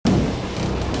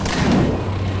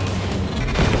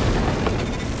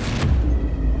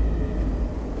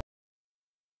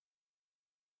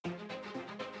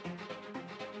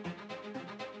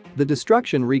The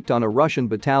destruction wreaked on a Russian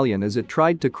battalion as it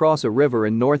tried to cross a river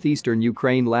in northeastern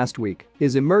Ukraine last week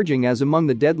is emerging as among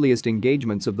the deadliest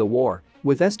engagements of the war,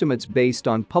 with estimates based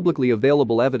on publicly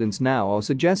available evidence now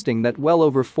suggesting that well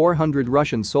over 400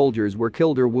 Russian soldiers were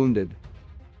killed or wounded.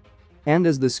 And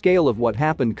as the scale of what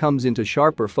happened comes into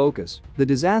sharper focus, the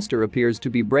disaster appears to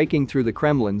be breaking through the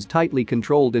Kremlin's tightly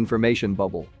controlled information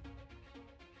bubble.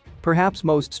 Perhaps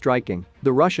most striking,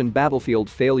 the Russian battlefield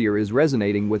failure is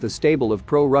resonating with a stable of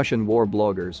pro-Russian war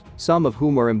bloggers, some of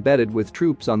whom are embedded with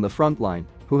troops on the front line,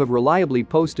 who have reliably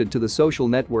posted to the social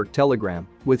network Telegram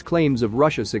with claims of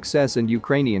Russia's success and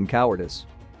Ukrainian cowardice.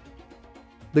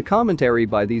 The commentary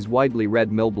by these widely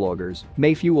read mill bloggers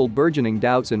may fuel burgeoning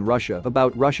doubts in Russia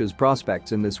about Russia's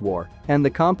prospects in this war and the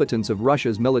competence of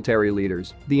Russia's military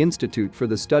leaders, the Institute for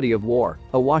the Study of War,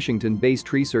 a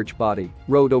Washington-based research body,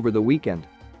 wrote over the weekend.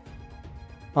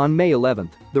 On May 11,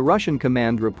 the Russian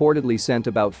command reportedly sent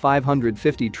about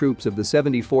 550 troops of the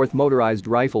 74th Motorized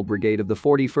Rifle Brigade of the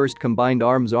 41st Combined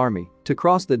Arms Army to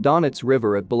cross the Donets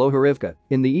River at Bilohorivka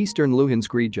in the eastern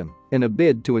Luhansk region in a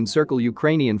bid to encircle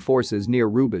Ukrainian forces near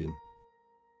Rubin.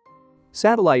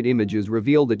 Satellite images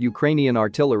reveal that Ukrainian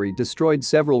artillery destroyed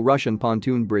several Russian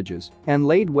pontoon bridges and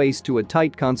laid waste to a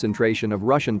tight concentration of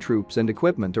Russian troops and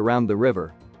equipment around the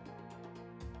river.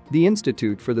 The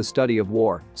Institute for the Study of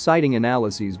War, citing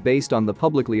analyses based on the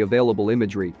publicly available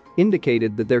imagery,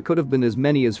 indicated that there could have been as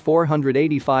many as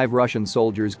 485 Russian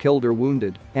soldiers killed or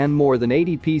wounded and more than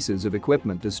 80 pieces of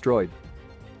equipment destroyed.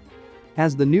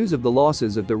 As the news of the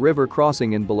losses at the river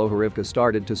crossing in Bilohorivka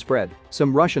started to spread,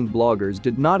 some Russian bloggers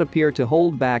did not appear to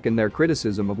hold back in their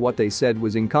criticism of what they said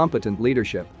was incompetent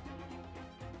leadership.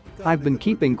 "I've been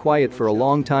keeping quiet for a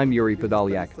long time," Yuri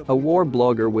Podolyak, a war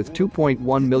blogger with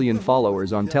 2.1 million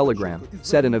followers on Telegram,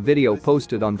 said in a video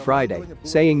posted on Friday,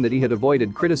 saying that he had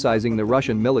avoided criticizing the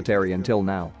Russian military until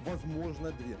now.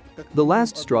 "The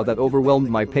last straw that overwhelmed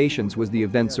my patience was the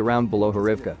events around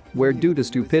Bilohorivka, where due to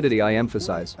stupidity, I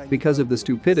emphasize, because of the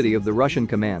stupidity of the Russian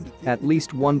command, at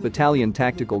least one battalion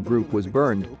tactical group was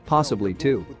burned, possibly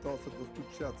two."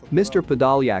 Mr.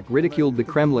 Podolyak ridiculed the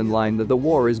Kremlin line that the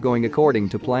war is going according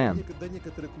to plan.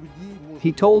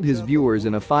 He told his viewers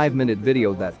in a 5-minute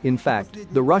video that, in fact,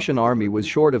 the Russian army was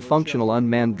short of functional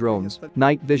unmanned drones,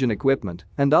 night vision equipment,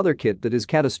 and other kit that is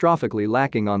catastrophically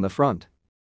lacking on the front.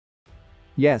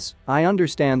 "Yes, I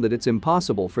understand that it's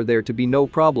impossible for there to be no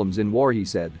problems in war," he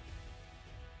said.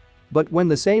 "But when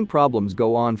the same problems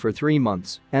go on for 3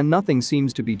 months and nothing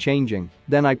seems to be changing,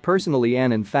 then I personally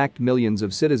and in fact millions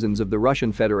of citizens of the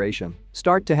Russian Federation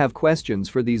start to have questions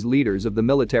for these leaders of the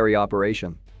military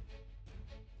operation."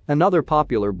 Another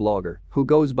popular blogger, who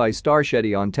goes by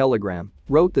Starshedi on Telegram,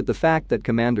 wrote that the fact that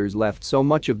commanders left so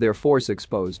much of their force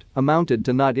exposed amounted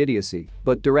to not idiocy,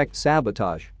 but direct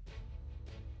sabotage.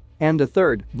 And a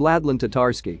third, Vladlen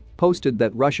Tatarsky, posted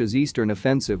that Russia's eastern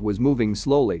offensive was moving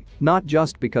slowly, not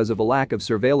just because of a lack of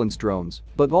surveillance drones,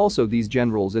 but also these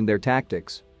generals and their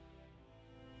tactics.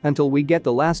 "Until we get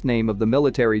the last name of the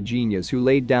military genius who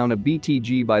laid down a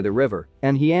BTG by the river,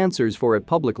 and he answers for it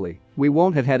publicly, we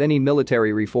won't have had any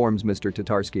military reforms," Mr.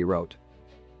 Tatarsky wrote.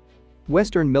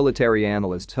 Western military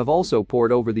analysts have also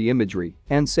pored over the imagery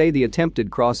and say the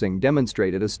attempted crossing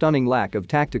demonstrated a stunning lack of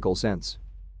tactical sense.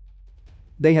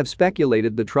 They have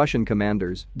speculated that Russian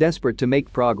commanders, desperate to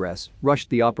make progress,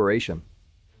 rushed the operation.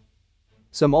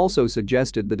 Some also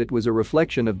suggested that it was a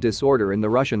reflection of disorder in the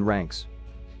Russian ranks.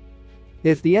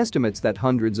 If the estimates that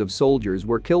hundreds of soldiers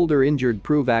were killed or injured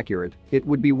prove accurate, it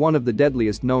would be one of the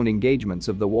deadliest known engagements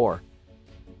of the war.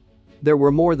 There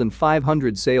were more than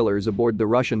 500 sailors aboard the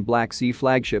Russian Black Sea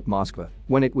flagship Moskva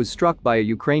when it was struck by a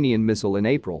Ukrainian missile in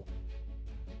April.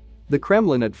 The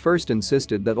Kremlin at first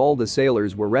insisted that all the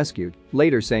sailors were rescued,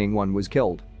 later saying one was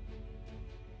killed.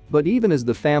 But even as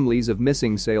the families of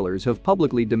missing sailors have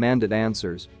publicly demanded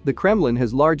answers, the Kremlin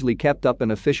has largely kept up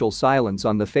an official silence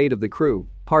on the fate of the crew,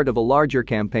 part of a larger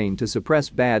campaign to suppress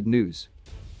bad news.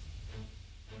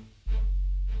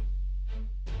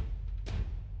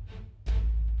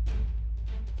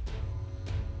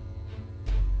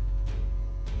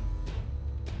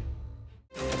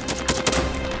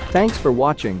 Thanks for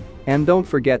watching, and don't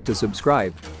forget to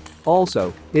subscribe.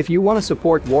 Also, if you want to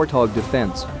support Warthog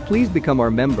Defense, please become our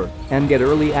member and get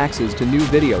early access to new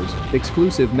videos,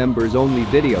 exclusive members-only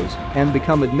videos, and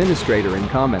become administrator in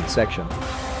comments section.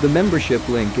 The membership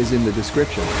link is in the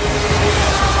description. Rescues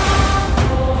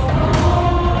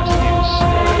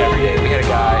every day. We had a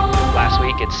guy last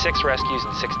week at 6 rescues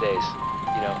in 6 days.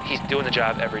 You know, he's doing the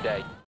job every day.